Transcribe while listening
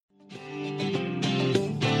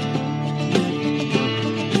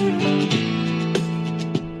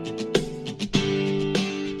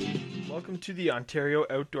to the Ontario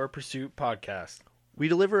Outdoor Pursuit Podcast. We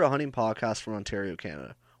deliver a hunting podcast from Ontario,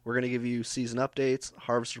 Canada. We're going to give you season updates,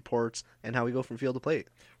 harvest reports, and how we go from field to plate.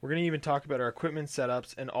 We're going to even talk about our equipment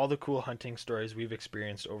setups and all the cool hunting stories we've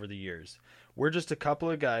experienced over the years. We're just a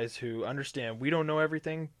couple of guys who understand we don't know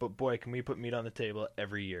everything, but boy, can we put meat on the table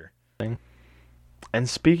every year. And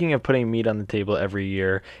speaking of putting meat on the table every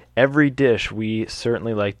year, every dish we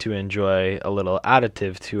certainly like to enjoy a little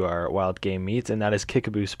additive to our wild game meats, and that is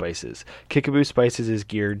Kickaboo Spices. Kickaboo Spices is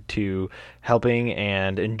geared to helping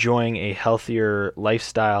and enjoying a healthier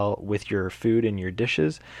lifestyle with your food and your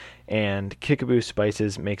dishes. And Kickaboo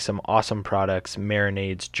Spices makes some awesome products,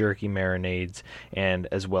 marinades, jerky marinades, and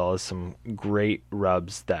as well as some great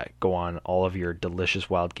rubs that go on all of your delicious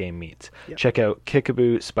wild game meats. Yep. Check out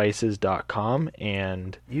kickaboospices.com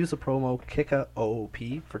and use the promo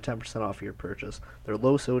KICKAOOP for 10% off your purchase. They're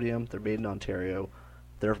low sodium, they're made in Ontario,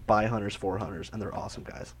 they're by hunters for hunters, and they're awesome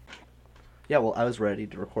guys. Yeah, well, I was ready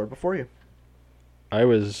to record before you. I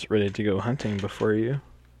was ready to go hunting before you.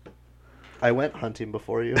 I went hunting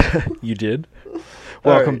before you. You did?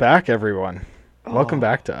 Welcome right. back, everyone. Oh. Welcome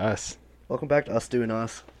back to us. Welcome back to us doing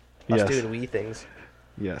us. Yes. Us doing wee things.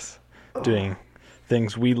 Yes. Doing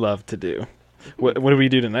things we love to do. What do we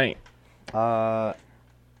do tonight?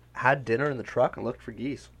 Had dinner in the truck and looked for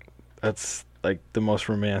geese. That's like the most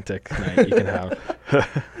romantic night you can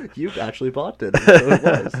have. You actually bought dinner, so it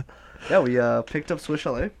was. Yeah, we picked up Swiss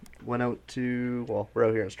Chalet. Went out to, well, we're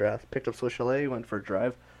out here in Strath. Picked up Swiss Chalet, went for a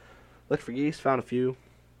drive. Looked for geese, found a few.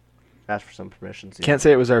 Asked for some permissions. Can't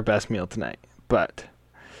say it was our best meal tonight, but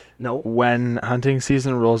No, when hunting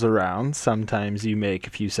season rolls around, sometimes you make a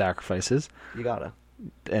few sacrifices, you gotta.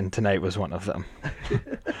 and tonight was one of them.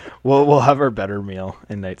 We'll have our better meal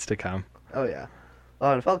in nights to come. Oh, yeah.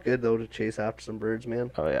 Oh, and it felt good, though, to chase after some birds,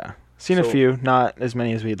 man. Oh, yeah. Seen a So- few, not as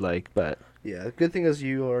many as we'd like, but Yeah, good thing is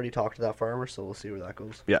you already talked to that farmer, so we'll see where that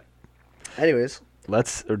goes. Yeah. Anyways,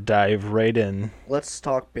 let's dive right in. let's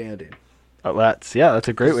talk banding. Oh, that's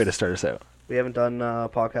a great way to start us out. We haven't done a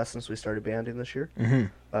podcast since we started banding this year.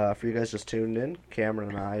 Mm-hmm. For you guys just tuned in, Cameron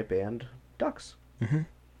and I band ducks. Mm-hmm.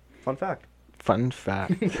 Fun fact. Fun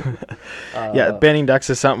fact. Yeah, banding ducks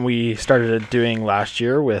is something we started doing last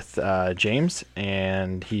year with James,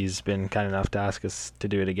 and he's been kind enough to ask us to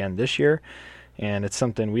do it again this year. And it's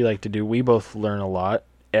something we like to do. We both learn a lot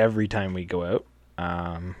every time we go out.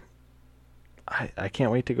 I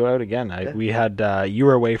can't wait to go out again. We had you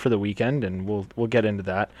were away for the weekend, and we'll get into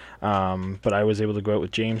that. But I was able to go out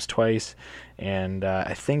with James twice, and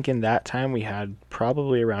I think in that time we had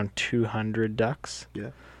probably around 200 ducks.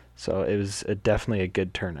 Yeah. So it was definitely a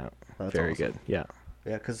good turnout. That's Very awesome. good. Yeah.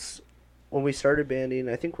 Yeah, because when we started banding,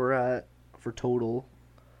 I think we're at, for total,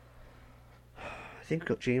 I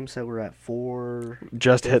think James said we're at 4.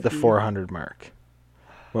 Just hit the 400 mark.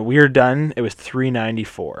 When we were done, it was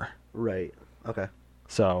 394. Right. Okay.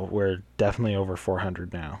 So we're definitely over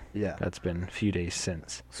 400 now. Yeah. That's been a few days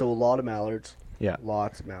since. So a lot of mallards. Yeah.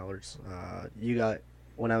 Lots of mallards. You got,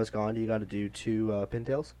 when I was gone, you got to do 2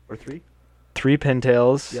 pintails or 3? 3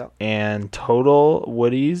 pintails, Yeah. and total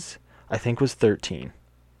woodies, I think, was 13.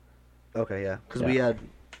 Okay, yeah. Because we had,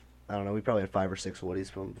 I don't know, we probably had 5 or 6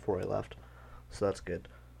 woodies from before I left. So that's good.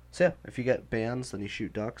 So yeah, if you get bands, then you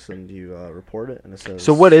shoot ducks and you report it, and it says.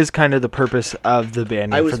 So what is kind of the purpose of the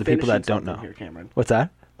banding for the people that don't know? Here, Cameron. What's that?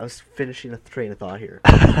 I was finishing a train of thought here.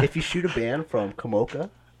 If you shoot a band from Komoka,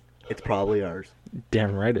 it's probably ours.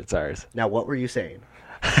 Damn right it's ours. Now, what were you saying?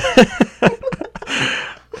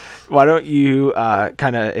 Why don't you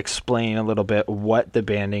kind of explain a little bit what the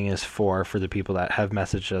banding is for the people that have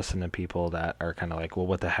messaged us and the people that are kind of like, well,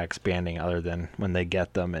 what the heck's banding other than when they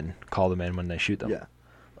get them and call them in when they shoot them? Yeah.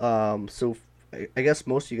 So I guess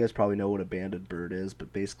most of you guys probably know what a banded bird is,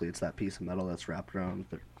 but basically it's that piece of metal that's wrapped around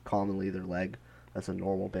commonly their leg. That's a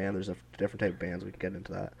normal band. There's a different type of bands. We can get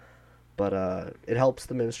into that. But it helps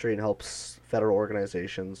the ministry and helps federal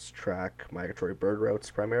organizations track migratory bird routes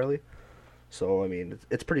primarily. So, I mean,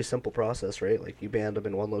 it's a pretty simple process, right? Like, you band them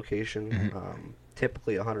in one location. Mm-hmm.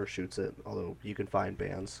 Typically, a hunter shoots it, although you can find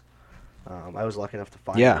bands. I was lucky enough to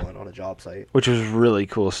find one on a job site. Which was a really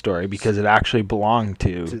cool story because it actually belonged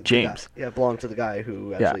to James. Yeah, it belonged to the guy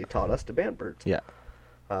who actually taught us to band birds. Yeah.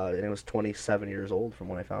 And it was 27 years old from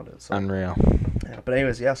when I found it. So. Unreal. Yeah, but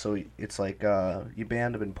anyways, yeah, so it's like you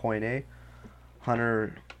band them in point A.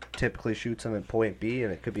 Hunter typically shoots them at point B,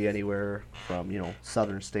 and it could be anywhere from,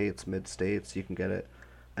 southern states, mid-states. You can get it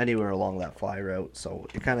anywhere along that fly route. So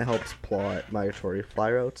it kind of helps plot migratory fly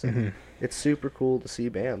routes. And it's super cool to see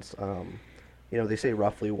bands. They say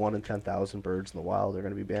roughly 1 in 10,000 birds in the wild are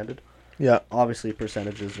going to be banded. Yeah. Obviously,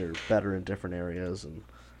 percentages are better in different areas, and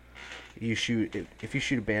you shoot if you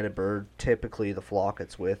shoot a banded bird, typically the flock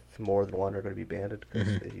it's with more than one are going to be banded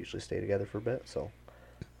because they usually stay together for a bit. So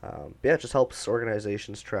yeah, it just helps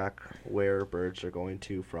organizations track where birds are going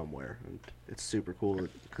to from where, and it's super cool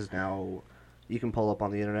because now you can pull up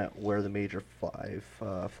on the internet where the major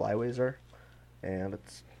flyways are, and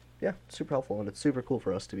it's super helpful, and it's super cool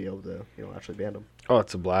for us to be able to actually band them. Oh,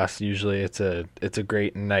 it's a blast. Usually it's a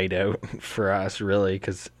great night out for us, really,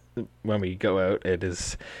 because when we go out,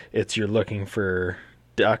 it's you're looking for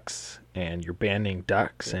ducks and you're banding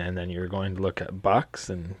ducks, and then you're going to look at bucks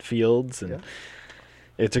and fields, and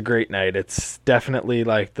it's a great night. It's definitely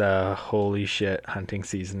like the holy shit hunting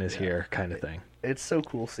season is here kind of thing. It's so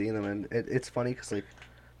cool seeing them, and it's funny because like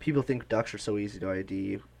people think ducks are so easy to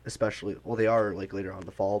ID, especially they are like later on in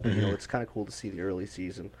the fall, but it's kind of cool to see the early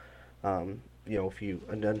season. If you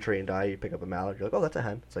an untrained eye, you pick up a mallard, you're like, oh, that's a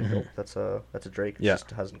hen. It's like, nope, that's a drake. It just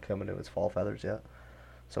hasn't come into its fall feathers yet.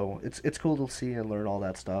 So it's cool to see and learn all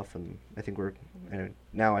that stuff, and I think we're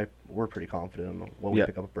pretty confident when we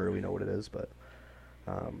pick up a bird, we know what it is. But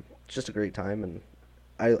it's just a great time, and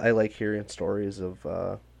I like hearing stories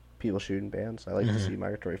of people shooting bands. I like to see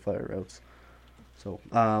migratory flight routes. So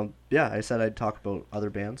I said I'd talk about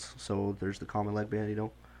other bands. So there's the common leg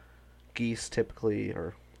band. Geese typically,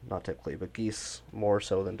 or not typically, but geese more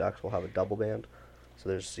so than ducks will have a double band. So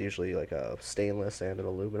there's usually like a stainless and an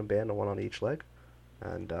aluminum band, one on each leg.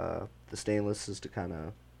 And the stainless is to kind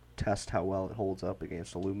of test how well it holds up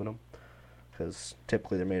against aluminum, because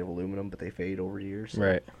typically they're made of aluminum, but they fade over years. So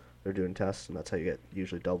right. They're doing tests, and that's how you get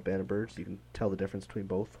usually double banded birds. You can tell the difference between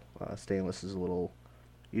both. Stainless is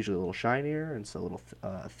usually a little shinier, and it's a little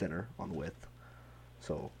thinner on width.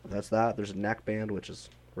 So that's that. There's a neck band, which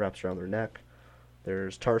wraps around their neck.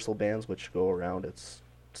 There's tarsal bands, which go around its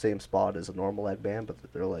same spot as a normal leg band, but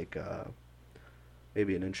they're like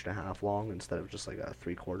maybe 1.5 inches long instead of just like a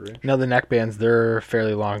 3/4 inch. Now the neck bands, they're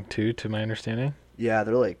fairly long too, to my understanding. Yeah,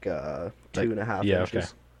 they're like 2.5 inches. Okay.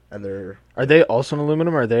 And are they also an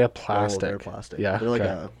aluminum, or are they a plastic? Oh, they're plastic. Yeah, they're like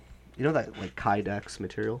that like Kydex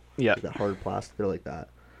material. Yeah, like that hard plastic. They're like that.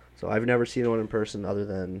 So I've never seen one in person other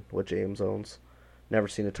than what James owns. Never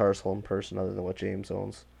seen a tarsal in person other than what James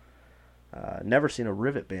owns. Never seen a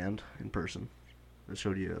rivet band in person. I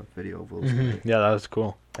showed you a video of those. Yeah, that was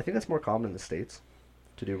cool. I think that's more common in the States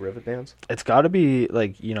to do rivet bands. It's got to be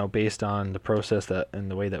like, based on the process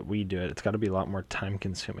and the way that we do it, it's got to be a lot more time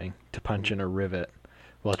consuming to punch in a rivet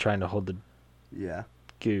while trying to hold the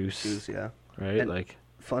goose. Yeah. Right? And like,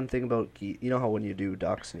 fun thing about geese, how when you do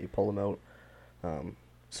ducks and you pull them out,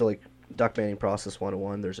 so like duck banding process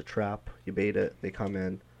 101, there's a trap, you bait it, they come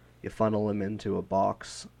in, you funnel them into a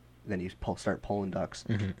box, then you start pulling ducks.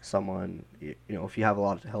 Someone, if you have a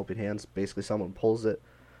lot of helping hands, basically someone pulls it,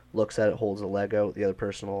 looks at it, holds a leg out, the other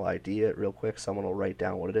person will ID it real quick, someone will write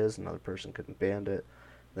down what it is, another person can band it,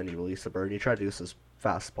 then you release the bird. You try to do this as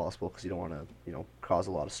fast as possible because you don't want to, cause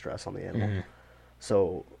a lot of stress on the animal.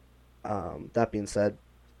 So, that being said,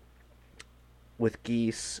 with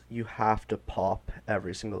geese, you have to pop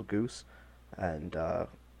every single goose, and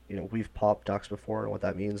we've popped ducks before, and what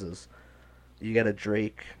that means is you get a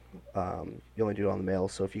drake. You only do it on the male,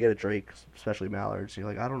 so if you get a drake, especially mallards, you're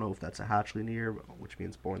like, I don't know if that's a hatchling year, which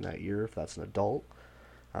means born that year, if that's an adult.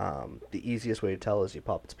 The easiest way to tell is you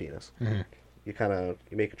pop its penis. You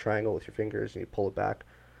make a triangle with your fingers and you pull it back,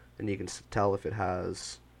 and you can tell if it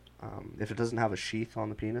has, if it doesn't have a sheath on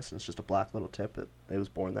the penis and it's just a black little tip, it was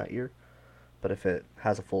born that year. But if it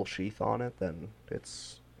has a full sheath on it, then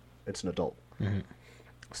it's an adult.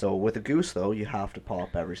 So with a goose, though, you have to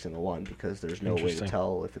pop every single one because there's no way to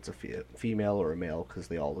tell if it's a female or a male because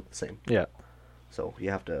they all look the same. Yeah. So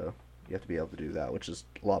you have to be able to do that, which is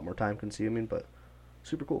a lot more time consuming, but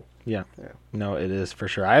super cool. Yeah. No, it is for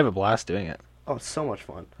sure. I have a blast doing it. Oh, it's so much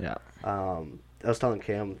fun. Yeah. I was telling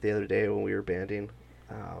Cam the other day when we were banding.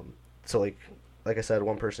 So like I said,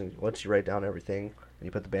 one person, once you write down everything and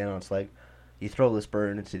you put the band on its leg, you throw this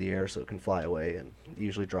bird into the air so it can fly away, and it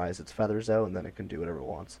usually dries its feathers out, and then it can do whatever it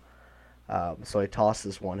wants. So I tossed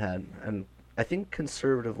this one head, and I think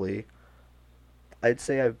conservatively, I'd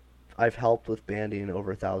say I've helped with banding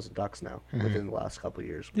over 1,000 ducks now within the last couple of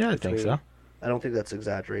years. Yeah, I think so. I don't think that's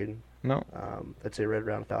exaggerating. No. I'd say right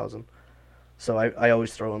around 1,000. So I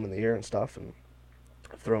always throw them in the air and stuff, and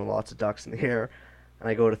I've thrown lots of ducks in the air, and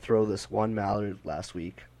I go to throw this one mallard last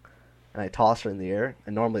week, and I toss her in the air,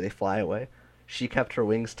 and normally they fly away. She kept her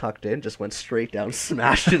wings tucked in, just went straight down,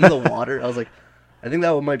 smashed into the water. I was like, I think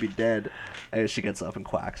that one might be dead. And she gets up and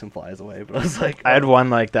quacks and flies away. But I was like, I had one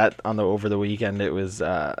like that over the weekend. It was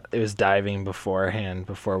diving beforehand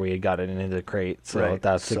before we had got it into the crate. So Right.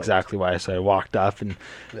 that's So- exactly why. So I walked up and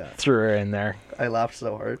yeah, threw her in there. I laughed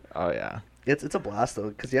so hard. Oh yeah. It's a blast though,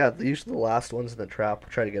 because usually the last ones in the trap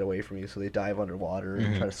try to get away from you, so they dive underwater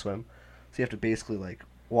and try to swim. So you have to basically like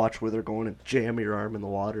watch where they're going and jam your arm in the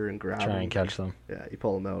water and grab Try them. and catch them. Yeah, you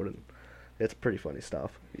pull them out, and it's pretty funny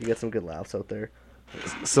stuff. You get some good laughs out there.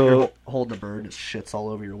 So You're holding a bird, it shits all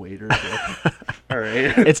over your waders. All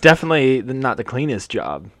right. it's definitely not the cleanest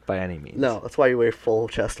job by any means. No, that's why you wear full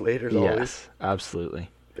chest waders always. Yes, absolutely.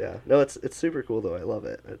 Yeah. No, it's super cool though. I love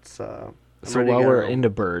it. It's I'm So ready to while get we're home. into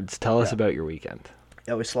birds, tell us Yeah. about your weekend.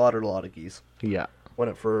 Yeah, we slaughtered a lot of geese. Yeah. Went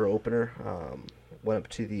up for opener. Went up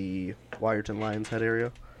to the Wyerton Lions Head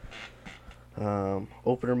area.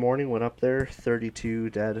 Opener morning, went up there, 32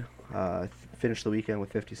 dead. Finished the weekend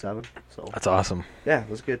with 57. So That's awesome. yeah, it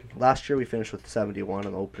was good. Last year we finished with 71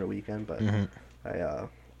 on the opener weekend, but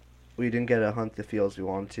we didn't get to hunt the fields we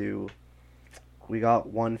wanted to. We got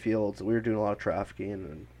one field. We were doing a lot of trafficking,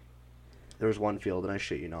 and there was one field, and I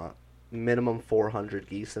shit you not, minimum 400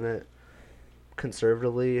 geese in it.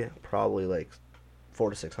 Conservatively, probably like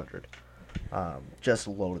 400 to 600. Just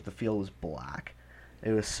loaded. The field was black.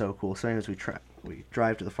 It was so cool. So anyways, we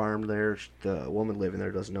drive to the farm there. The woman living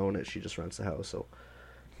there doesn't own it. She just rents the house. So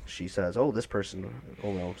she says, "Oh, this person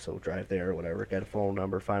will know." So drive there or whatever. Get a phone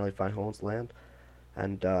number. Finally find who owns the land.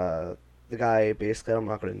 And the guy basically, I'm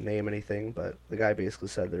not going to name anything, but the guy basically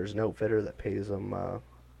said there's an outfitter that pays him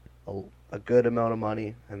a good amount of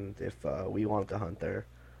money, and if we wanted to hunt there,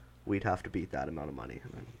 we'd have to beat that amount of money.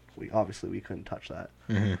 And we couldn't touch that.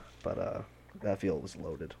 But that field was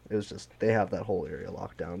loaded. It was just, they have that whole area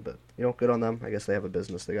locked down, but good on them. I guess they have a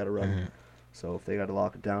business they got to run. So if they got to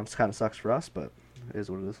lock it down, it kind of sucks for us, but it is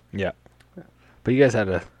what it is. Yeah. But you guys had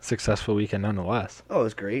a successful weekend nonetheless. Oh, it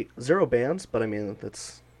was great. 0 bands, but I mean,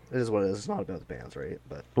 it is what it is. It's not about the bands, right?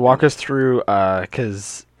 But Walk us through,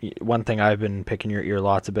 because one thing I've been picking your ear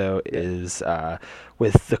lots about is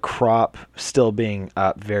with the crop still being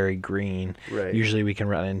up very green, Right. usually we can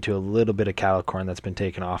run into a little bit of cattle corn that's been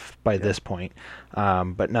taken off by this point,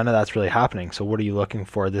 but none of that's really happening. So what are you looking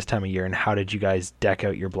for this time of year, and how did you guys deck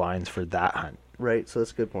out your blinds for that hunt? Right, so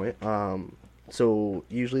that's a good point. So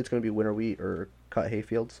usually it's going to be winter wheat or cut hay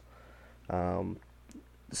fields.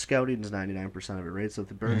 Scouting is 99% of it, right? So if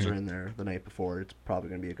the birds are in there the night before, it's probably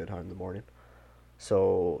going to be a good hunt in the morning.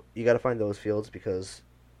 So you got to find those fields, because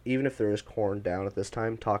even if there is corn down at this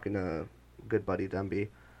time, talking to good buddy Demby,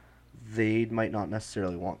 they might not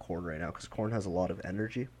necessarily want corn right now, because corn has a lot of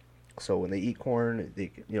energy. So when they eat corn,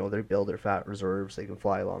 they build their fat reserves. They can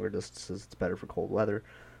fly longer distances. It's better for cold weather,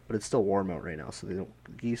 but it's still warm out right now. So they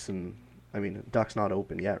don't, geese and duck's not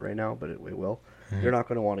open yet right now, but it will. They're not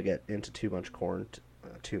going to want to get into too much corn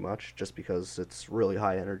too much, just because it's really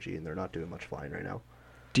high energy and they're not doing much flying right now.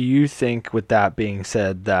 Do you think, with that being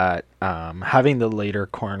said, that having the later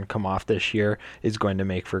corn come off this year is going to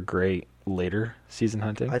make for great later season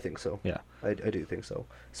hunting? I think so. Yeah. I do think so.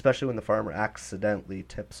 Especially when the farmer accidentally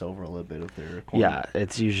tips over a little bit of their corn. Yeah,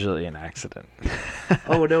 it's usually an accident.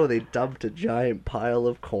 Oh no, they dumped a giant pile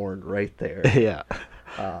of corn right there. Yeah.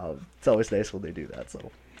 It's always nice when they do that.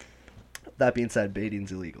 So, that being said,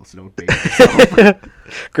 baiting's illegal, so don't bait yourself.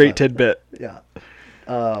 Great tidbit. Yeah.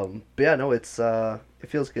 But yeah, no, it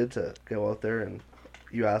feels good to go out there. And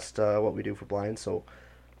you asked what we do for blinds, so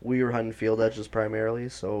we were hunting field edges primarily,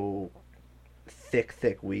 so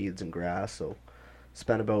thick weeds and grass. So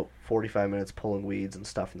spent about 45 minutes pulling weeds and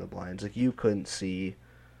stuff in the blinds. Like, you couldn't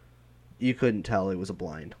tell it was a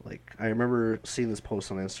blind. Like, I remember seeing this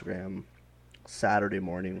post on Instagram Saturday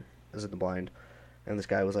morning, I was in the blind, and this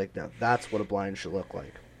guy was like, "Now that's what a blind should look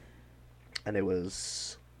like." And it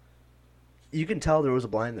was, you can tell there was a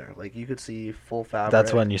blind there. Like, you could see full fabric.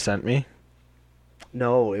 That's one you sent me?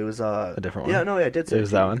 No, it was A different one? Yeah, no, yeah, I did say It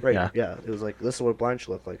was that one? Right, Yeah. yeah. It was like, this is what a blind should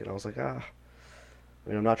look like. And I was like, I'm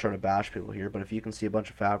not trying to bash people here, but if you can see a bunch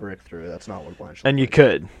of fabric through it, that's not what a blind should And look you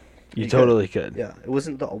like. could. You You totally could. Yeah, it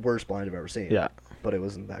wasn't the worst blind I've ever seen. Yeah. But it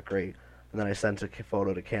wasn't that great. And then I sent a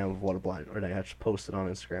photo to Cam of what a blind, or I actually posted on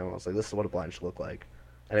Instagram, and I was like, this is what a blind should look like.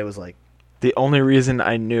 And it was like, The only reason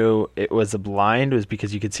I knew it was a blind was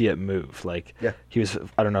because you could see it move. Like, Yeah. he was,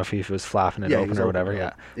 I don't know if he was flapping it Yeah, he open was or open, whatever. yeah.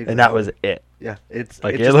 Yeah. Exactly. And that was it. yeah, it's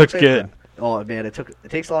Like, it just looks takes good. Oh man, it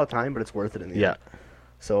takes a lot of time, but it's worth it in the Yeah. end.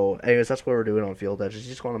 So, anyways, that's what we're doing on field edges.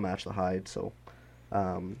 You just want to match the hide. So,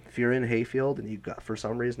 if you're in hayfield and for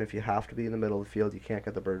some reason, if you have to be in the middle of the field, you can't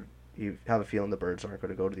get the bird. You have a feeling the birds aren't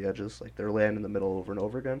going to go to the edges. Like, they're laying in the middle over and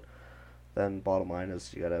over again. Then bottom line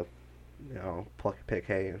is you gotta, pick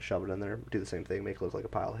hay and shove it in there. Do the same thing, make it look like a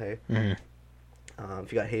pile of hay. Mhm.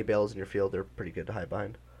 If you got hay bales in your field, they're pretty good to hide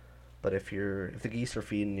behind. But if the geese are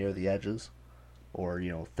feeding near the edges, or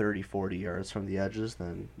 30, 40 yards from the edges,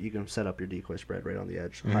 then you can set up your decoy spread right on the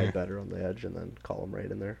edge, hide better on the edge, and then call them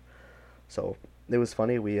right in there. So it was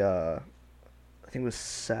funny. We I think it was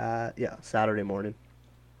Saturday morning.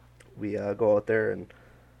 We go out there, and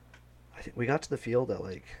I think we got to the field at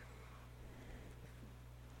like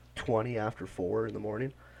 20 after 4 in the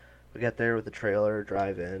morning. We get there with the trailer,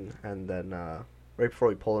 drive in, and then right before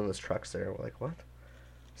we pull in, this truck's there. We're like, what?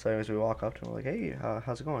 So anyways, we walk up to him, we're like, hey,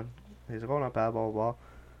 how's it going? He's like, oh, not bad, blah, blah, blah.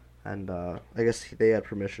 And I guess they had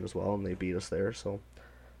permission as well, and they beat us there. So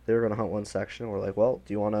they were going to hunt one section. We're like, well,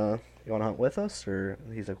 do you want to hunt with us? Or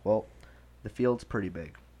he's like, well, the field's pretty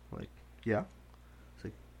big. I'm like, yeah. He's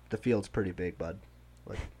like, the field's pretty big, bud.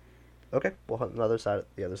 I'm like, okay, we'll hunt the other side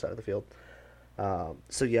of the field.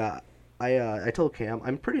 So yeah, I told Cam,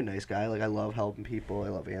 I'm a pretty nice guy. Like, I love helping people. I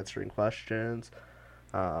love answering questions.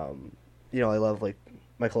 I love, like,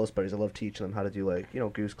 my close buddies. I love teaching them how to do, like,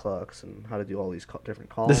 goose clucks and how to do all these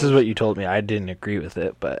different calls. This is what you told me. I didn't agree with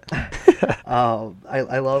it, but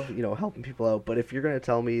I love, helping people out. But if you're going to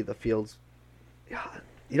tell me the field's, yeah,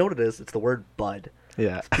 you know what it is? It's the word bud.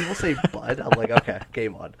 Yeah. People say bud. I'm like, okay,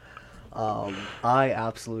 game on. I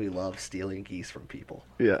absolutely love stealing geese from people.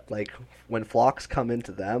 Yeah. Like, when flocks come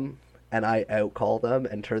into them and I out-call them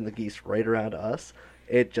and turn the geese right around to us,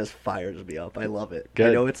 it just fires me up. I love it. Good.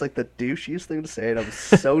 I know it's like the douchiest thing to say, and I'm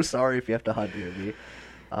so sorry if you have to hunt near me.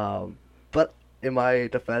 But in my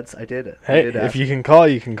defense, I did it. Hey, if you can call,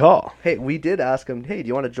 you can call. Hey, we did ask him, hey, do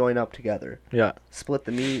you want to join up together? Yeah. Split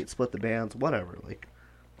the meat, split the bands, whatever. Like,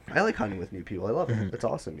 I like hunting with new people. I love it. It's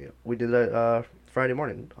awesome. We did it Friday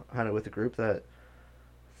morning, hunted with a group that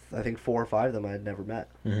I think 4 or 5 of them I had never met.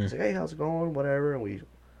 It's like, hey, how's it going? Whatever. And we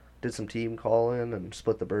did some team calling and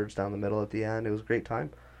split the birds down the middle at the end. It was a great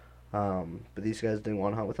time. But these guys didn't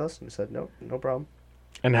want to hunt with us, and we said, no problem.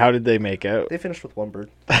 And how did they make out? They finished with one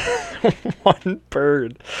bird. One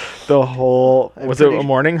bird. The whole... Was it a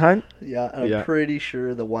morning hunt? Yeah, and I'm pretty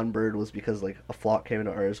sure the one bird was because, like, a flock came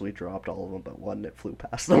into ours, we dropped all of them, but one, it flew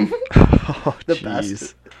past them. Oh, the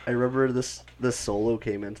best. I remember this solo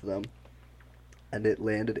came into them, and it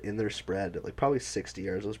landed in their spread at, like, probably 60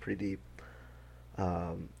 yards. It was pretty deep.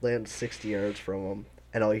 Landed 60 yards from them,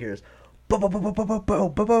 and all you hear is boom, boom, boom, boom, boom,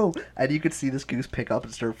 boom, boom, boom, and you could see this goose pick up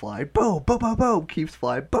and start flying. Boom, boom, boom, boom, keeps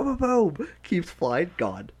flying. Boom, boom, boom, keeps flying.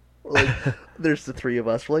 Gone. Like, there's the 3 of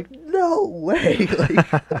us. We're like, no way.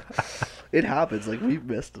 Like, it happens. Like, we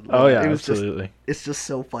missed it. Oh yeah, absolutely. It's just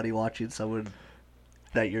so funny watching someone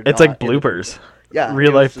that you're. It's like bloopers. Yeah,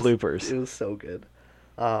 real life bloopers. It was so good.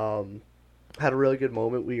 Had a really good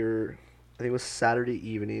moment. I think it was Saturday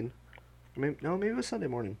evening. Maybe it was Sunday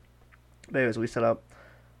morning. But anyways, we set up.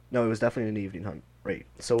 No, it was definitely an evening hunt. Right.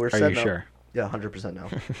 So we're setting up. Are you sure? Yeah, 100% now.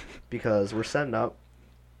 Because we're setting up,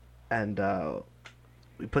 and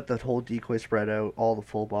we put the whole decoy spread out, all the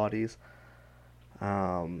full bodies.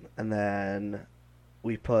 And then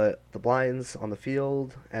we put the blinds on the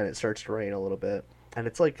field, and it starts to rain a little bit. And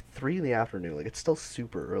it's like 3 in the afternoon. Like, it's still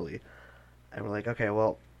super early. And we're like, okay,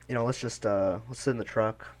 well, let's just let's sit in the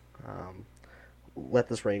truck. Let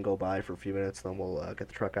this rain go by for a few minutes, then we'll get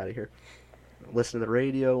the truck out of here. Listen to the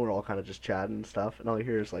radio, we're all kind of just chatting and stuff, and all you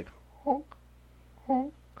hear is like, honk,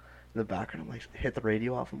 honk. In the background, I'm like, hit the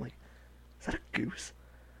radio off, I'm like, is that a goose?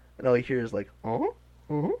 And all you hear is like, I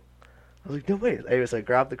was like, no way. Anyways, I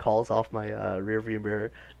grabbed the calls off my rear view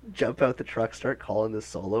mirror, jump out the truck, start calling this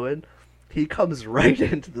solo in. He comes right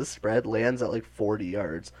into the spread, lands at like 40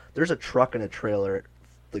 yards. There's a truck and a trailer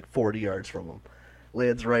like 40 yards from him.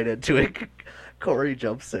 Lands right into it. Corey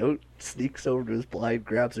jumps out, sneaks over to his blind,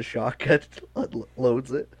 grabs a shotgun,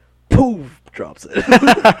 loads it, poof, drops it.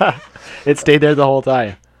 It stayed there the whole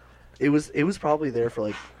time. It was probably there for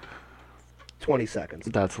like 20 seconds.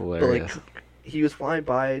 That's hilarious. But like, he was flying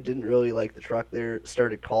by, didn't really like the truck there,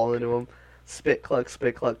 started calling to him, spit cluck,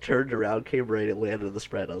 turned around, came right and landed in the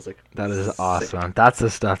spread. I was like, that is awesome. That's the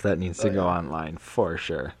stuff that needs to go online for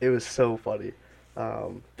sure. It was so funny.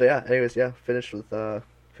 But yeah, anyways, finished with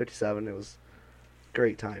 57. It was a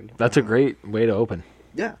great time. That's a great way to open.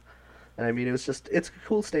 Yeah. And I mean, it's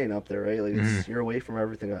cool staying up there, right? Like, you're away from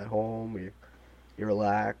everything at home. You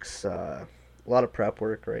relax. A lot of prep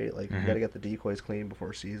work, right? Like, you got to get the decoys clean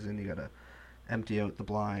before season. You got to empty out the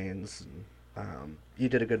blinds. And, you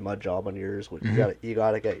did a good mud job on yours. Which you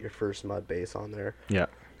got to get your first mud base on there. Yeah.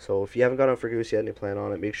 So if you haven't gone out for goose yet and you plan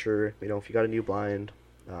on it, make sure, if you got a new blind,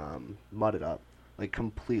 mud it up. Like,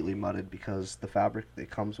 completely mudded, because the fabric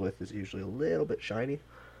it comes with is usually a little bit shiny.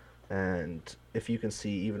 And if you can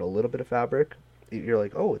see even a little bit of fabric, you're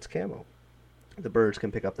like, oh, it's camo. the birds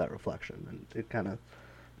can pick up that reflection, and it kind of.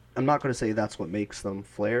 I'm not going to say that's what makes them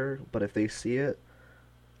flare, but if they see it,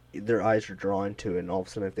 their eyes are drawn to it, and all of a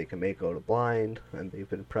sudden, if they can make out a blind and they've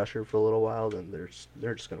been pressured for a little while, then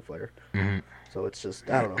they're just going to flare. Mm-hmm. So it's just,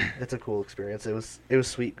 I don't know, it's a cool experience. It was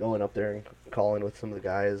sweet going up there and calling with some of the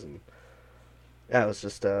guys, and yeah, it was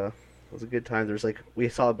just it was a good time. There's like we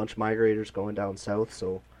saw a bunch of migrators going down south,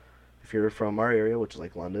 so if you're from our area, which is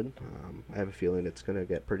like London, I have a feeling it's going to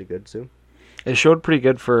get pretty good soon. It showed pretty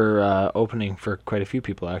good for opening for quite a few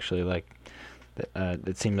people, actually. Like,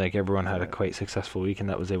 it seemed like everyone had a quite successful weekend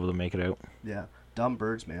that was able to make it out. Yeah, dumb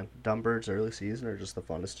birds, man. Dumb birds early season are just the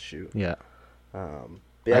funnest to shoot. Yeah. But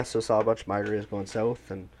yeah, so saw a bunch of migrators going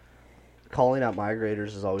south, and calling out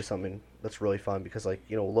migrators is always something that's really fun because, like,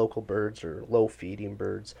 you know, local birds or low feeding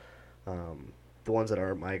birds, the ones that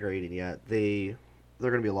aren't migrating yet, they're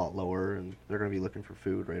going to be a lot lower and they're going to be looking for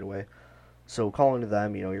food right away. So calling to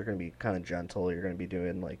them, you know, you're going to be kind of gentle. You're going to be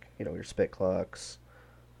doing, like, you know, your spit clucks,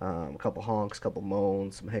 a couple honks, a couple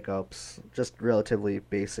moans, some hiccups, just relatively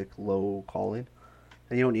basic low calling.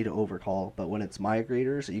 And you don't need to overcall, but when it's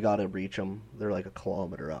migrators, you got to reach them. They're like a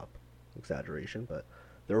kilometer up. Exaggeration, but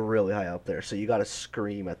they're really high up there. So you got to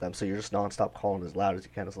scream at them. So you're just nonstop calling as loud as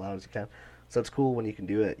you can, as loud as you can. So it's cool when you can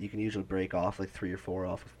do it. You can usually break off like 3 or 4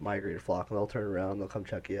 off a migrator flock, and they'll turn around, they'll come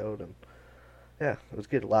check you out, and yeah, it was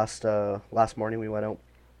good. Last morning we went out.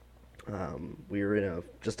 We were in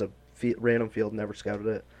just a random field, never scouted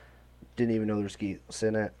it. Didn't even know there was geese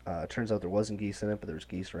in it. Turns out there wasn't geese in it, but there was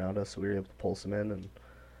geese around us, so we were able to pull some in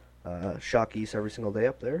and shot geese every single day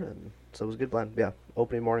up there, and so it was a good blend. Yeah,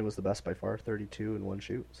 opening morning was the best by far, 32 in one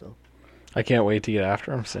shoot. So I can't wait to get after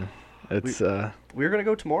them soon. It's we were gonna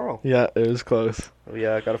go tomorrow. Yeah, it was close.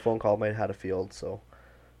 Yeah, I got a phone call. Might have had a field, so,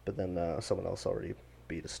 but then someone else already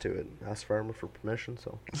beat us to it and asked Farmer for permission.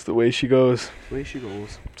 So it's the way she goes. The way she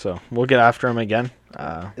goes. So we'll get after him again.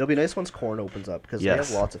 It'll be nice once corn opens up because yes.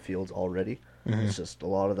 they have lots of fields already. Mm-hmm. It's just a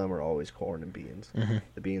lot of them are always corn and beans. Mm-hmm.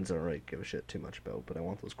 The beans I don't really give a shit too much about, but I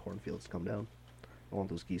want those cornfields to come down. I want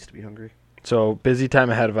those geese to be hungry. So busy time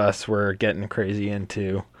ahead of us. We're getting crazy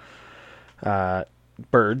into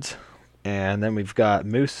birds, and then we've got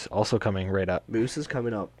moose also coming right up. Moose is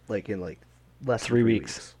coming up like in like less 3 than 3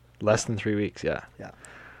 weeks. weeks. Less than 3 weeks, yeah. Yeah.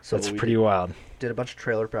 So that's pretty wild. Did a bunch of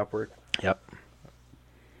trailer prep work. Yep.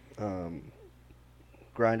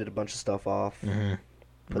 Grinded a bunch of stuff off.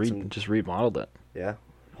 Mm-hmm. Just remodeled it. Yeah.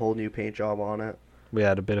 Whole new paint job on it. We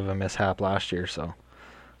had a bit of a mishap last year, so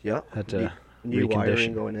yeah. had to new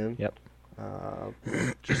wiring recondition. going in. Yep.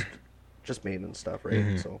 Just maintenance stuff, right?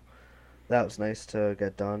 Mm-hmm. So that was nice to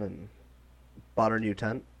get done, and bought our new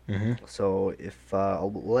tent. Mm-hmm. So if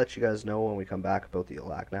we'll let you guys know when we come back about the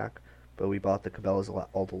Alaknak, but we bought the Cabela's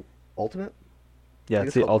Ultimate. Yeah,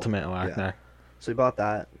 it's the ultimate Yeah. Alaknak. So we bought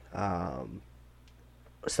that.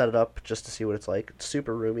 Set it up just to see what it's like. It's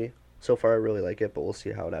super roomy. So far, I really like it, but we'll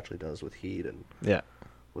see how it actually does with heat and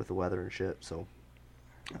with the weather and shit. So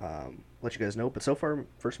let you guys know. But so far,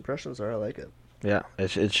 first impressions are I like it. Yeah,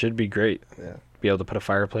 it should be great. Yeah. Be able to put a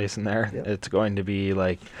fireplace in there. Yep. It's going to be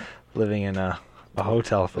like living in a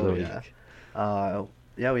hotel for the week. Yeah.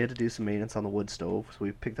 Yeah, we had to do some maintenance on the wood stove. So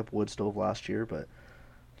we picked up a wood stove last year, but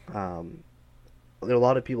there are a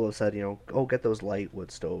lot of people have said, you know, oh, get those light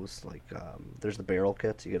wood stoves. Like there's the barrel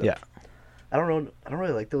kits. You get. Yeah. I don't know. I don't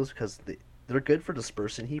really like those because they're good for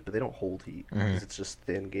dispersing heat, but they don't hold heat because Mm-hmm. it's just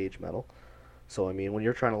thin gauge metal. So I mean, when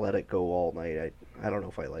you're trying to let it go all night, I don't know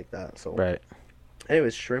if I like that. So Right.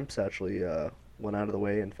 Anyways, Shrimps actually went out of the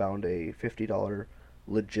way and found a $50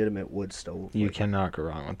 legitimate wood stove. You cannot go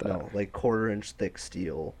wrong with that. No, like 1/4-inch thick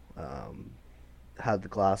steel. Had the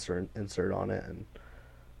glass insert on it, and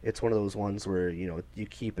it's one of those ones where you know you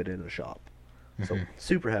keep it in a shop. So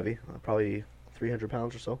super heavy, probably 300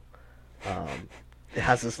 pounds or so. It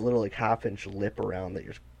has this little like 1/2-inch lip around that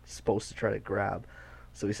you're supposed to try to grab.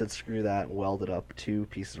 So we said screw that and welded up 2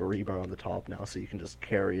 pieces of rebar on the top now, so you can just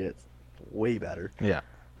carry it way better. Yeah.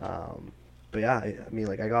 But yeah, I mean,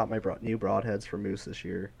 like I got my new broadheads for moose this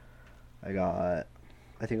year. I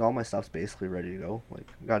think all my stuff's basically ready to go. Like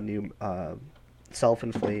got a new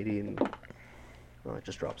self-inflating. Oh, I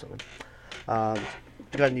just dropped something. Got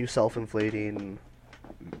a new self-inflating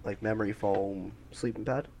like memory foam sleeping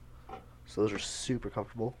pad. So those are super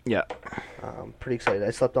comfortable. Yeah. Pretty excited.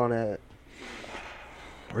 I slept on it.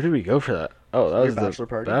 Where did we go for that? Oh, that was bachelor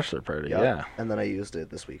party. Bachelor party. Yeah. And then I used it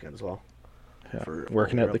this weekend as well. Yeah. For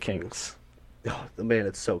Working we're out the up to- kinks. Oh, man,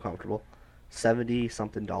 it's so comfortable.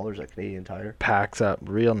 $70-something at Canadian Tire. Packs up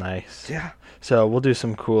real nice. Yeah. So we'll do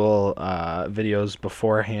some cool videos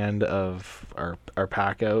beforehand of our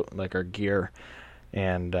pack out, like our gear,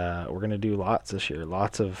 And we're going to do lots this year.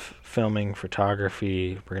 Lots of filming,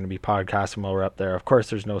 photography. We're going to be podcasting while we're up there. Of course,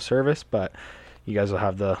 there's no service, but you guys will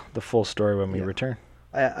have the full story when we return.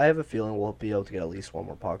 I have a feeling we'll be able to get at least one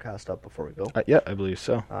more podcast up before we go. Yeah, I believe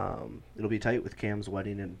so. It'll be tight with Cam's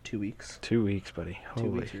wedding in 2 weeks. 2 weeks, buddy. 2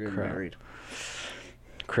 weeks, you're crap. married.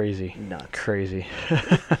 Crazy. Nuts. Crazy.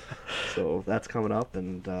 So that's coming up,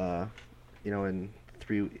 and in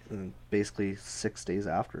basically 6 days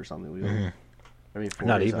after or something, we go. Mm-hmm. I mean, 4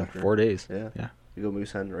 Not days even after. 4 days. Yeah. We go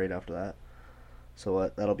moose hunting right after that.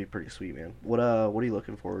 So that'll be pretty sweet, man. What are you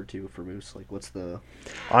looking forward to for moose? Like, what's the?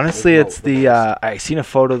 Honestly, it's the I seen a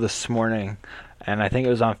photo this morning, and I think it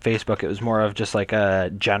was on Facebook. It was more of just like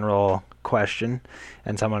a general question,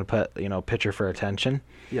 and someone put picture for attention.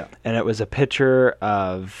 Yeah. And it was a picture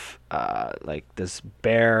of like this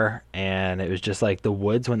bear, and it was just like the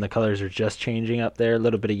woods when the colors are just changing up there, a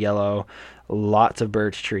little bit of yellow, lots of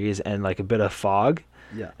birch trees, and like a bit of fog.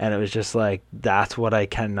 Yeah. And it was just like, that's what I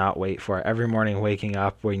cannot wait for. Every morning waking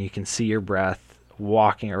up when you can see your breath,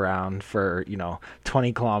 walking around for,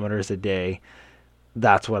 20 kilometers a day.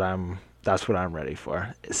 That's what I'm ready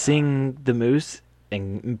for. Seeing the moose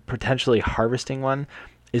and potentially harvesting one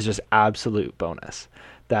is just absolute bonus.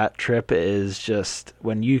 That trip is just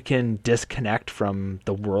when you can disconnect from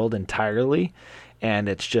the world entirely, and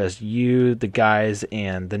it's just you, the guys,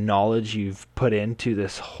 and the knowledge you've put into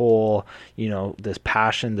this whole, this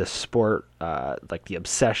passion, this sport, like the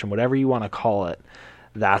obsession, whatever you want to call it.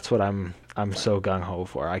 That's what I'm so gung-ho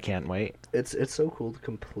for. I can't wait. It's so cool to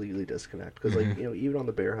completely disconnect because, even on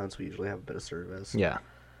the bear hunts, we usually have a bit of service. Yeah.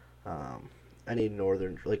 Any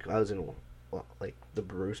northern, like I was in, like the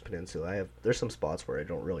Bruce Peninsula. There's some spots where I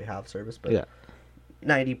don't really have service, but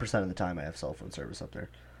 90% of the time I have cell phone service up there.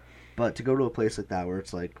 But to go to a place like that where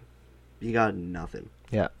it's like, you got nothing.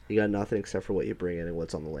 Yeah. You got nothing except for what you bring in and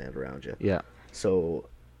what's on the land around you. Yeah. So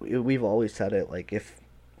we've always said it, like, if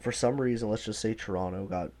for some reason, let's just say Toronto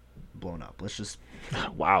got blown up. Let's just...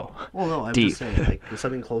 Wow. Well, no, I'm just saying, like,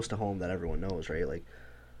 something close to home that everyone knows, right? Like,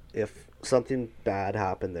 if something bad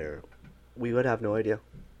happened there, we would have no idea.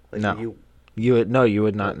 Like, no. You would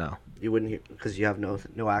not know. You wouldn't hear, because you have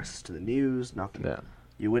no access to the news, nothing. Yeah.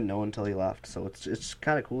 You wouldn't know until you left. So it's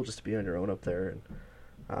kind of cool just to be on your own up there.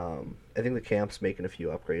 And I think the camp's making a few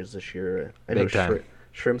upgrades this year. I know Big time.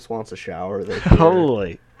 Shrimps wants a shower.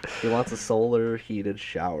 Holy. He wants a solar heated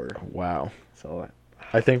shower. Wow. So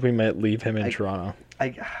I think we might leave him in Toronto.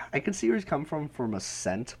 I can see where he's come from a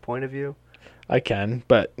scent point of view. I can,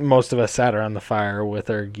 but most of us sat around the fire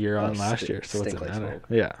with our gear on last year, so what's it matter? Smoke.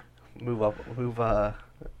 Yeah. Move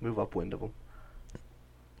upwind of him.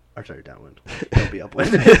 Or sorry, downwind. Don't be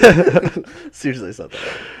upwind. Seriously, I said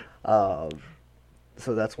that.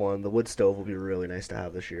 So that's one. The wood stove will be really nice to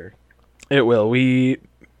have this year. It will. We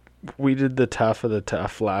did the tough of the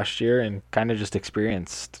tough last year and kind of just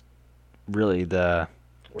experienced really the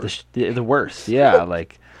worst. Yeah,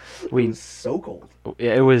 like it was so cold.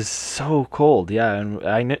 It was so cold. Yeah,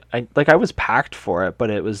 and I was packed for it,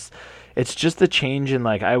 but it's just the change in,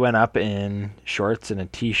 like, I went up in shorts and a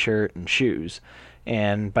t-shirt and shoes.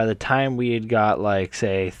 And by the time we had got, like,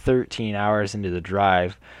 say, 13 hours into the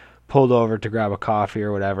drive, pulled over to grab a coffee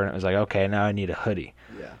or whatever, and it was like, okay, now I need a hoodie.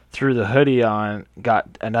 Yeah. Threw the hoodie on,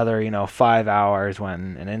 got another, 5 hours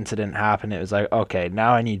when an incident happened. It was like, okay,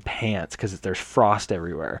 now I need pants because there's frost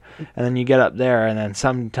everywhere. And then you get up there, and then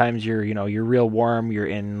sometimes you're real warm. You're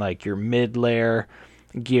in, like, your mid-layer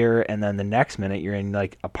gear, and then the next minute you're in,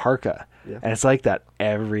 like, a parka. Yeah. And it's like that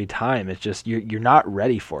every time. It's just you're not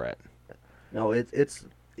ready for it. No, it's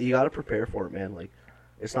you got to prepare for it, man. Like,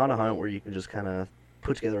 it's not a hunt where you can just kind of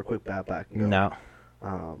put together a quick backpack and go. No.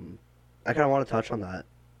 I kind of want to touch on that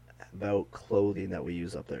about clothing that we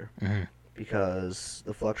use up there. Mm-hmm. Because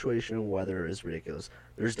the fluctuation in weather is ridiculous.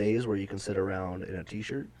 There's days where you can sit around in a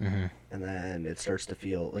t-shirt, and then it starts to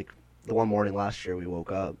feel like the one morning last year we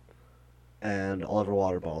woke up and all of our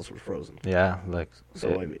water bottles were frozen. Yeah, like,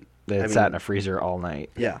 so they sat in a freezer all night.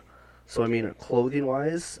 Yeah. So, I mean,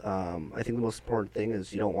 clothing-wise, I think the most important thing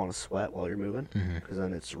is you don't want to sweat while you're moving, because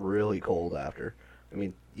then it's really cold after. I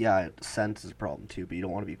mean, yeah, scent is a problem too, but you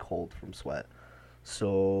don't want to be cold from sweat.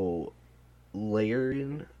 So,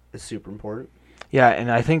 layering is super important. Yeah,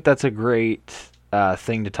 and I think that's a great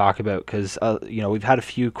thing to talk about because, we've had a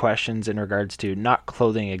few questions in regards to not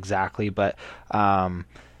clothing exactly, but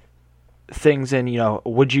things in,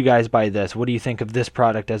 would you guys buy this? What do you think of this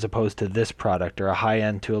product as opposed to this product, or a high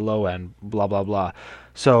end to a low end, blah, blah, blah.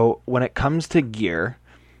 So when it comes to gear,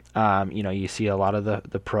 You see a lot of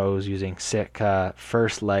the pros using Sitka,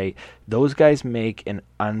 First Light. Those guys make an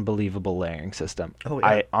unbelievable layering system. Oh, yeah.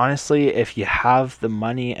 I honestly, if you have the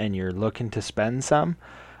money and you're looking to spend some,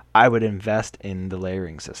 I would invest in the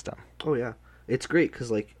layering system. Oh yeah, it's great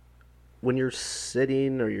because like when you're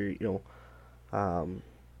sitting or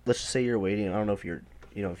let's just say you're waiting. I don't know if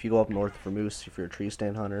if you go up north for moose, if you're a tree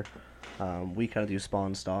stand hunter, we kind of do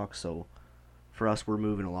spawn stock. So for us, we're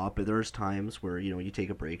moving a lot, but there's times where you take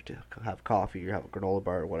a break to have coffee or have a granola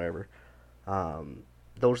bar or whatever.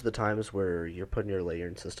 Those are the times where you're putting your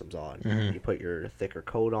layering systems on. Mm-hmm. You put your thicker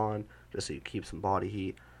coat on just so you keep some body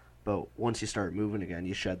heat. But once you start moving again,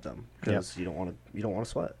 you shed them because you don't want to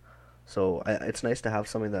sweat. So it's nice to have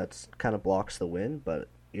something that's kind of blocks the wind, but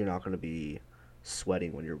you're not going to be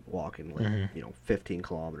sweating when you're walking 15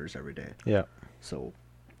 kilometers every day. Yeah. So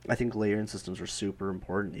I think layering systems are super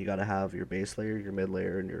important. You got to have your base layer, your mid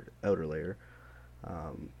layer, and your outer layer.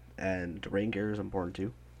 And rain gear is important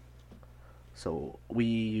too. So we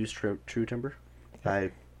use True Timber. Yep.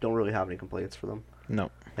 I don't really have any complaints for them.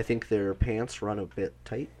 No. I think their pants run a bit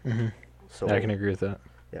tight. Mm-hmm. So I can agree with that.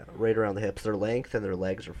 Yeah, right around the hips. Their length and their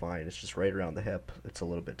legs are fine. It's just right around the hip. It's a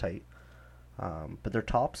little bit tight. But their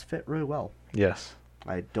tops fit really well. Yes.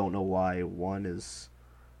 I don't know why one is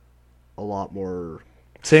a lot more.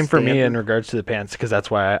 Same for me standard. in regards to the pants, because that's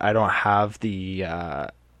why I don't have the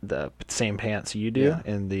same pants you do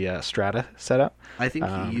in the Strata setup. I think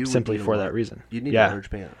you simply would need for that reason. You need a large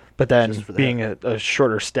pant. But then just for the being hip. a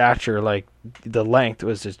shorter stature, like the length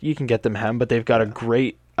was just, you can get them hem, but they've got a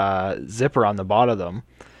great zipper on the bottom of them.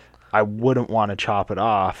 I wouldn't want to chop it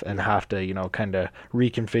off and have to, kind of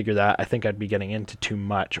reconfigure that. I think I'd be getting into too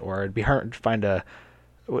much, or it'd be hard to find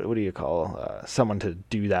what do you call, someone to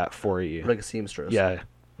do that for you. Like a seamstress. Yeah.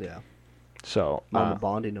 Yeah. So Mama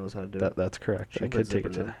Bondi knows how to do it. that's correct. She I puts could take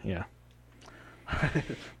it zippers to, yeah.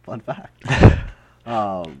 Fun fact.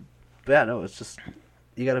 But yeah, no, it's just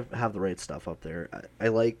you gotta have the right stuff up there. I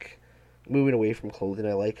like moving away from clothing.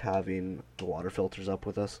 I like having the water filters up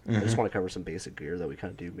with us. I just want to cover some basic gear that we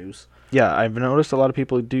kind of do moose. Yeah, I've noticed a lot of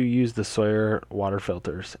people do use the Sawyer water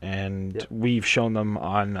filters, and we've shown them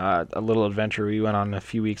on a little adventure we went on a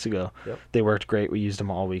few weeks ago. Yep. They worked great. We used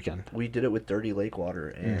them all weekend. We did it with dirty lake water,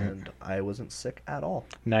 and I wasn't sick at all.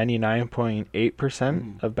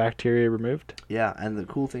 99.8% of bacteria removed. Yeah, and the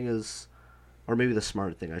cool thing is, or maybe the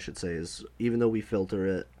smart thing I should say is, even though we filter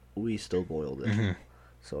it, we still boiled it.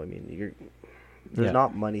 So I mean, there's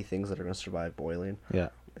not many things that are going to survive boiling. Yeah.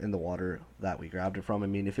 In the water that we grabbed it from. I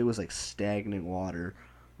mean, if it was like stagnant water,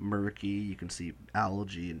 murky, you can see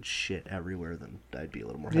algae and shit everywhere, then I'd be a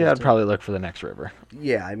little more hesitant. Yeah, I'd probably look for the next river.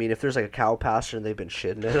 Yeah, I mean, if there's like a cow pasture and they've been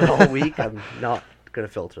shitting in it all week, I'm not going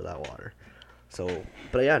to filter that water. So,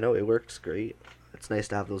 but yeah, no, it works great. It's nice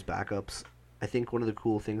to have those backups. I think one of the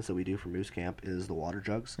cool things that we do for Moose Camp is the water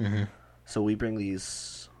jugs. So we bring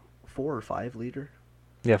these 4 or 5 liter.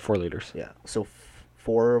 Yeah, 4 liters. Yeah, so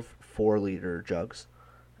 4 4-liter jugs.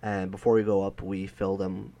 And before we go up, we fill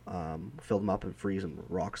them up and freeze them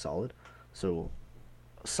rock solid. So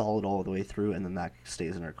solid all the way through, and then that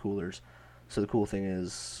stays in our coolers. So the cool thing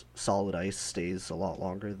is solid ice stays a lot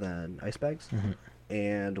longer than ice bags.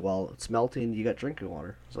 And while it's melting, you got drinking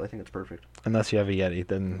water. So I think it's perfect. Unless you have a Yeti,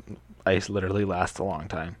 then ice literally lasts a long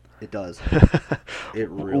time. It does. It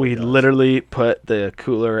really we does. literally put the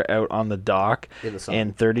cooler out on the dock In the sun.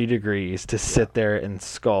 in 30 degrees to sit there and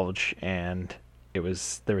sculch, and there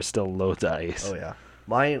was still loads of ice. Oh yeah,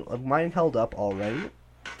 mine held up already.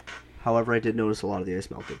 However, I did notice a lot of the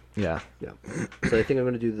ice melted. Yeah. Yeah. So I think I'm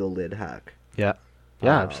gonna do the lid hack. Yeah.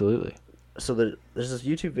 Yeah, absolutely. So there's this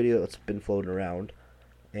YouTube video that's been floating around,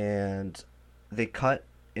 and they cut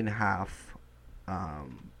in half.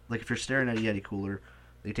 Like if you're staring at a Yeti cooler,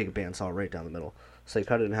 they take a bandsaw right down the middle. So they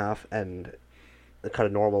cut it in half, and they cut a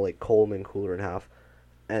normal like Coleman cooler in half,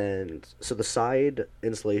 and so the side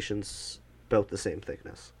insulation's about the same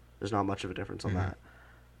thickness. There's not much of a difference on that.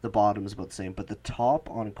 The bottom's about the same, but the top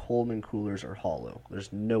on Coleman coolers are hollow.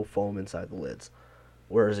 There's no foam inside the lids,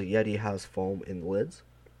 whereas a Yeti has foam in the lids.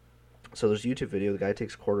 So there's a YouTube video. The guy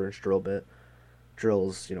takes a 1/4-inch drill bit,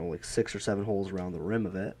 drills like 6 or 7 holes around the rim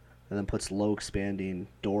of it, and then puts low expanding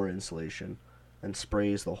door insulation and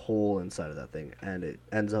sprays the whole inside of that thing, and it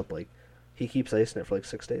ends up like he keeps icing it for like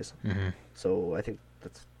 6 days. So I think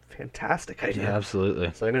that's a fantastic idea. Yeah,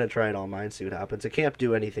 absolutely. So I'm gonna try it on mine, see what happens. It can't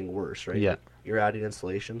do anything worse, right? Yeah. You're adding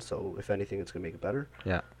insulation, so if anything, it's gonna make it better.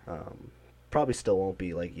 Yeah. Probably still won't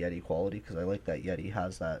be like Yeti quality, because I like that Yeti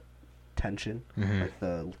has that tension, like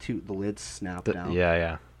the lids snap down.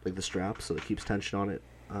 Yeah. Like the strap, so it keeps tension on it.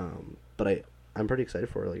 But I'm pretty excited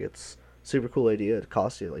for it. Like, it's super cool idea. It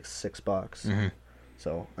costs you like $6.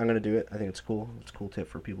 So I'm gonna do it. I think it's cool. It's a cool tip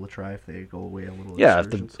for people to try if they go away on little Yeah,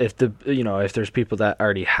 excursions. if there's people that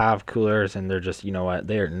already have coolers and they're just, you know what,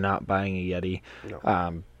 they are not buying a Yeti.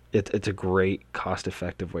 No. It's a great cost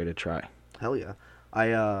effective way to try. Hell yeah.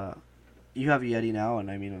 You have a Yeti now, and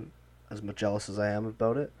I mean, as much jealous as I am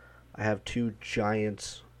about it, I have 2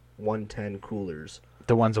 giant 110 coolers.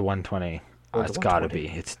 The one's a 120. Oh, it's It's a got to 120?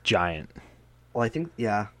 be. It's giant. Well, I think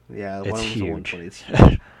yeah. It's One of them's a huge. 120. It's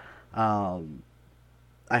huge.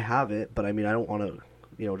 I have it, but I mean, I don't want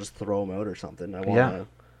to, just throw them out or something. I want to. Yeah.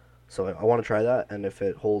 So I want to try that, and if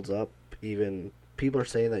it holds up, even people are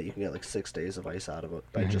saying that you can get like 6 days of ice out of it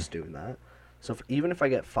by Mhm. just doing that. So even if I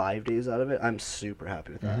get 5 days out of it, I'm super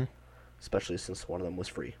happy with that. Mhm. Especially since one of them was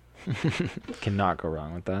free. Cannot go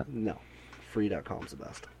wrong with that. No, free.com's the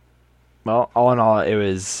best. Well, all in all, it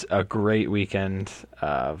was a great weekend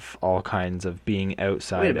of all kinds of being Wait a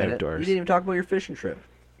outside, minute, outdoors. you didn't even talk about your fishing trip.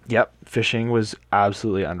 Yep, fishing was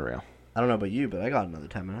absolutely unreal. I don't know about you, but I got another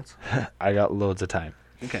 10 minutes. I got loads of time.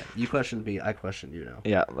 Okay, you questioned me, I questioned you now.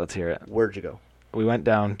 Yeah, let's hear it. Where'd you go? We went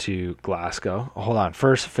down to Glasgow. Hold on.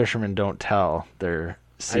 First, fishermen don't tell their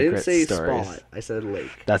secret I didn't say stories. spot. I said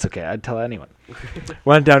lake. That's okay. I'd tell anyone.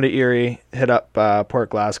 Went down to Erie, hit up Port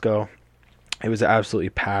Glasgow. It was absolutely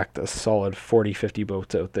packed, a solid 40, 50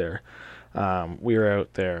 boats out there. We were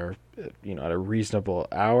out there, at a reasonable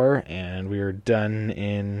hour, and we were done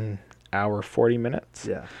in hour 40 minutes.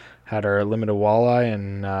 Yeah. Had our limited walleye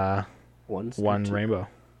and one Two. rainbow.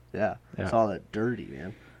 Yeah. Yeah. Saw that dirty,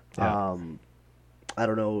 man. Yeah. I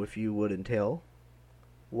don't know if you would entail.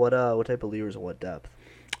 What type of lures and what depth?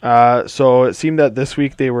 So it seemed that this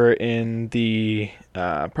week they were in the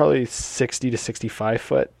probably 60 to 65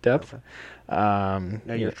 foot depth. Okay. Now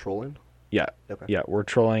Now you're trolling? Yeah. Okay. Yeah, we're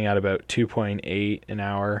trolling at about 2.8 an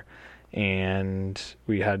hour, and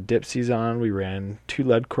we had dipsies on. We ran 2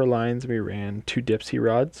 lead core lines. We ran 2 dipsy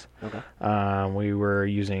rods. Okay. We were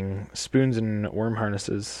using spoons and worm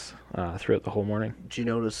harnesses throughout the whole morning. Did you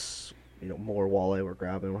notice, more walleye were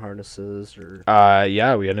grabbing harnesses or?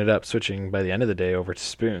 Yeah, we ended up switching by the end of the day over to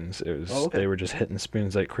spoons. It was Okay. They were just hitting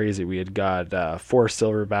spoons like crazy. We had got 4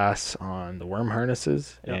 silver bass on the worm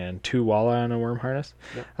harnesses Yep. and 2 walleye on a worm harness.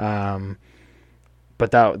 Yep.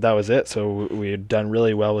 But that was it. So we had done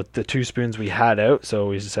really well with the 2 spoons we had out. So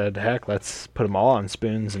we said, heck, let's put them all on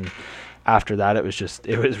spoons. And after that, it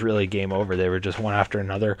was really game over. They were just one after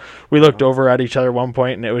another. We looked over at each other at one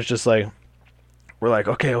point, and it was just like, we're like,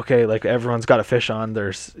 okay, like everyone's got a fish on.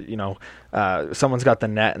 There's, someone's got the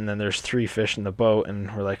net, and then there's 3 fish in the boat,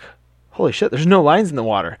 and we're like, holy shit, there's no lines in the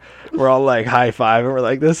water. We're all like high five, and we're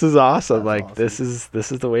like, this is awesome. That's like this is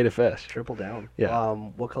the way to fish. Triple down. Yeah.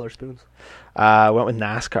 What color spoons? Went with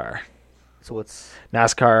NASCAR. So what's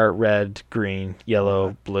NASCAR, red, green, yellow,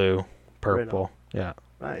 Okay. blue, purple. Yeah.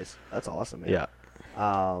 nice? That's awesome, man. Yeah.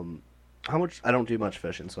 How much? I don't do much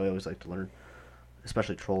fishing, so I always like to learn,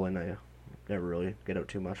 especially trolling. I never really get out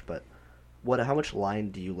too much, but how much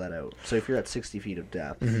line do you let out? So if you're at 60 feet of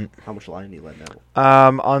depth, Mhm. how much line do you let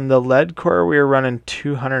out? On the lead core, we were running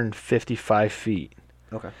 255 feet.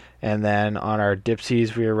 Okay. And then on our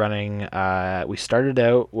dipsies, we were running, we started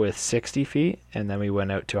out with 60 feet, and then we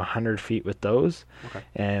went out to 100 feet with those. Okay.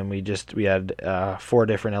 And we had 4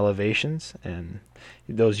 different elevations, and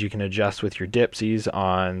those you can adjust with your dipsies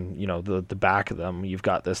on, the back of them. You've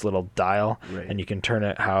got this little dial, Right. and you can turn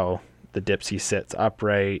it how the dipsy sits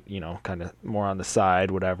upright, kind of more on the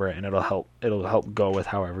side, whatever, and it'll help go with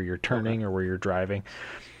however you're turning or where you're driving.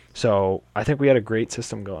 So I think we had a great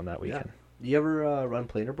system going that weekend. Yeah. Do you ever run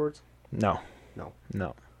planer boards? No.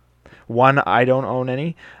 No. One, I don't own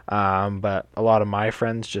any, but a lot of my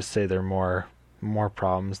friends just say they're more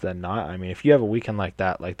problems than not. I mean, if you have a weekend like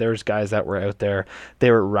that, like there's guys that were out there,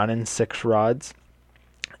 they were running 6 rods,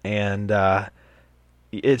 and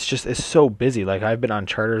it's so busy. Like I've been on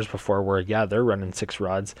charters before where they're running 6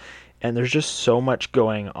 rods, and there's just so much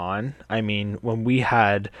going on. I mean, when we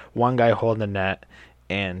had one guy holding the net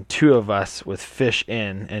and 2 of us with fish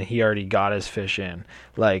in, and he already got his fish in,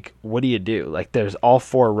 like what do you do? Like there's all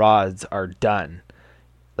 4 rods are done.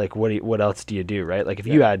 Like what else do you do, right? Like if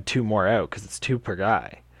you add 2 more out, because it's 2 per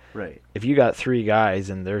guy. Right. If you got 3 guys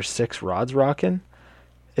and there's 6 rods rocking,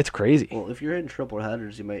 it's crazy. Well, if you're hitting triple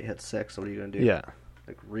headers, you might hit 6. So what are you gonna do? Yeah.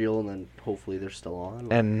 Like reel, and then hopefully they're still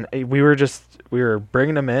on. And we were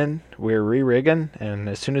bringing them in, we were re-rigging, and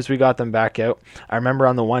as soon as we got them back out, I remember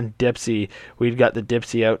on the one dipsy, we'd got the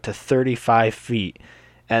dipsy out to 35 feet,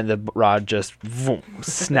 and the rod just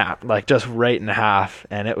snapped, like just right in half,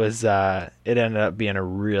 and it ended up being a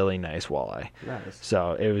really nice walleye. Nice.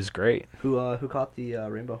 So it was great. Who caught the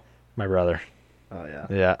rainbow? My brother. Oh yeah.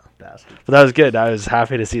 Yeah. Bastard. But that was good. I was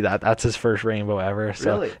happy to see that. That's his first rainbow ever.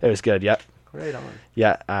 So Really? it was good. Yep. Right on.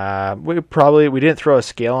 Yeah. We didn't throw a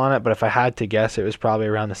scale on it, but if I had to guess, it was probably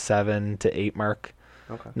around the 7 to 8 mark.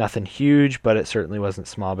 Okay. Nothing huge, but it certainly wasn't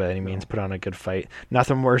small by any means. Put on a good fight.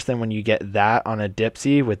 Nothing worse than when you get that on a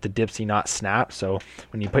dipsy with the dipsy not snapped. So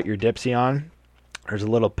when you put your dipsy on, there's a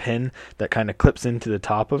little pin that kind of clips into the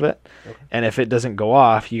top of it. Okay. And if it doesn't go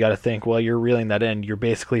off, you got to think, well, you're reeling that in. You're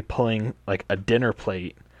basically pulling like a dinner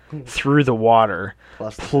plate through the water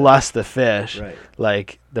plus the fish. Right.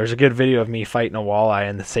 Like there's a good video of me fighting a walleye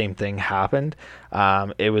and the same thing happened.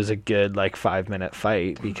 It was a good like 5-minute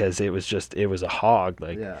fight because it was a hog.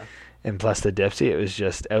 Like, Yeah. and plus the dipsy, it was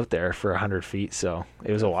just out there for 100 feet. So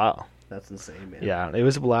it was a while. That's insane, man. Yeah, it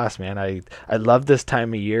was a blast, man. I love this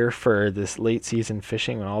time of year for this late season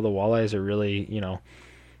fishing when all the walleyes are really,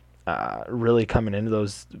 really coming into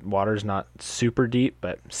those waters, not super deep,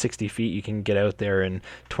 but 60 feet. You can get out there in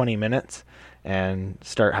 20 minutes and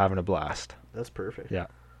start having a blast. That's perfect. Yeah.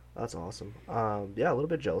 That's awesome. Yeah, a little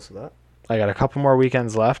bit jealous of that. I got a couple more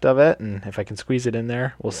weekends left of it, and if I can squeeze it in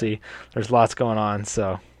there, we'll see. There's lots going on,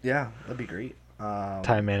 so Yeah, that'd be great.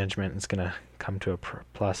 time management is going to come to a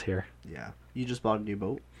plus here. Yeah. You just bought a new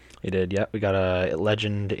boat? We did, yeah. We got a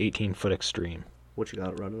Legend 18-foot Extreme. What you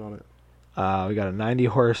got running on it? We got a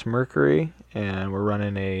 90-horse Mercury, and we're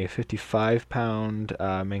running a 55-pound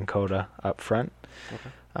Minn Kota up front.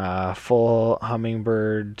 Okay. Full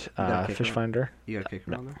Humminbird got a kicker fish on- finder. You got a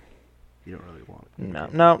kicker on there? You don't really want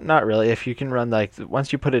it. No, not really. If you can run, like,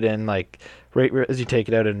 once you put it in, like, right as you take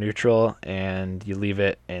it out of neutral and you leave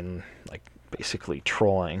it in, like, basically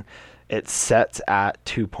trolling, it sets at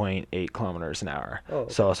 2.8 kilometers an hour. Oh,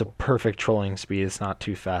 okay, so it's a perfect trolling speed. It's not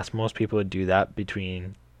too fast. Most people would do that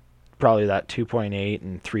between probably that 2.8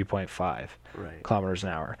 and 3.5 Right. kilometers an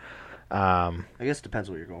hour. I guess it depends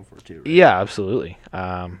what you're going for, too. Right? Yeah, absolutely.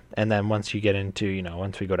 And then once you get into,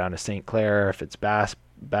 once we go down to St. Clair, if it's bass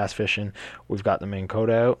fishing, we've got the Minn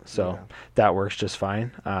Kota out, so that works just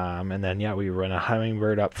fine. And then, we run a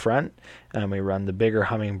Humminbird up front, and we run the bigger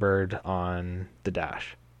Humminbird on the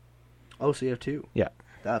dash. Oh, so you have two? Yeah.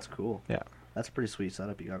 That's cool. Yeah. That's a pretty sweet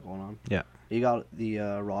setup you got going on. Yeah. You got the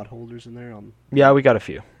rod holders in there? Yeah, we got a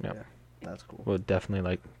few. Yeah. That's cool. We'll definitely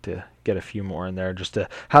like to get a few more in there just to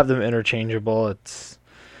have them interchangeable. It's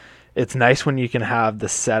nice when you can have the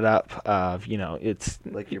setup of, it's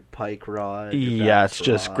like your pike rod. Yeah, it's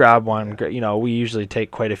just rod. grab one. We usually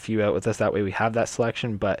take quite a few out with us. That way we have that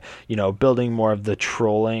selection. But, building more of the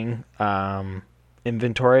trolling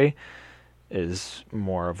inventory is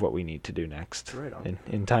more of what we need to do next Right on.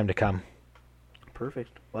 in time to come.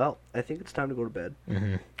 Perfect. Well, I think it's time to go to bed.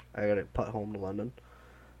 Mm-hmm. I got to putt home to London.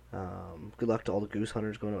 Good luck to all the goose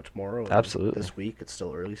hunters going out tomorrow. And Absolutely. this week, it's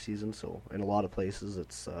still early season, so in a lot of places,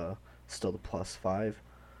 it's still the +5.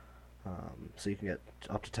 So you can get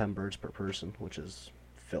up to 10 birds per person, which is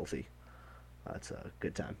filthy. It's a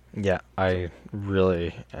good time. Yeah, I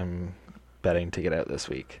really am betting to get out this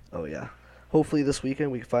week. Oh, yeah. Hopefully this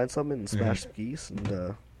weekend we can find something and smash some geese.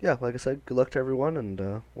 And, like I said, good luck to everyone,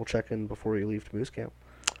 and we'll check in before you leave to Moose Camp.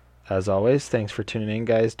 As always, thanks for tuning in,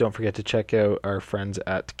 guys. Don't forget to check out our friends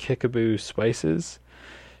at Kickaboo Spices.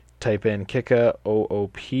 Type in Kika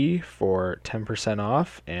OOP for 10%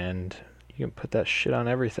 off, and you can put that shit on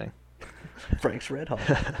everything. Frank's Red Hot.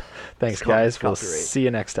 Thanks, guys. We'll Copyright. see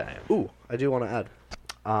you next time. Ooh, I do want to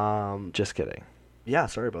add. Just kidding. Yeah,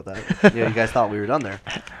 sorry about that. You guys thought we were done there.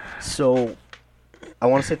 So, I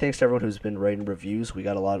want to say thanks to everyone who's been writing reviews. We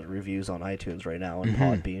got a lot of reviews on iTunes right now and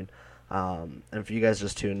Podbean. And if you guys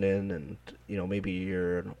just tuned in and, maybe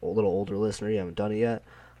you're a little older listener, you haven't done it yet,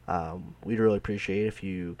 we'd really appreciate it if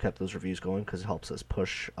you kept those reviews going because it helps us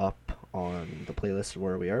push up on the playlist of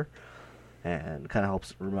where we are and kind of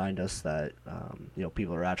helps remind us that,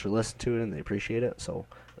 people are actually listening to it and they appreciate it. So,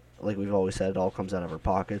 like we've always said, it all comes out of our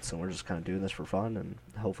pockets and we're just kind of doing this for fun and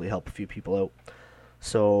hopefully help a few people out.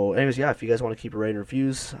 So, anyways, if you guys want to keep writing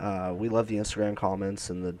reviews, we love the Instagram comments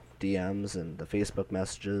and the DMs and the Facebook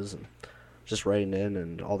messages and just writing in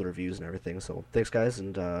and all the reviews and everything. So, thanks, guys,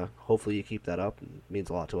 and hopefully you keep that up. It means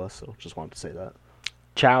a lot to us, so just wanted to say that.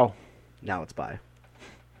 Ciao. Now it's bye.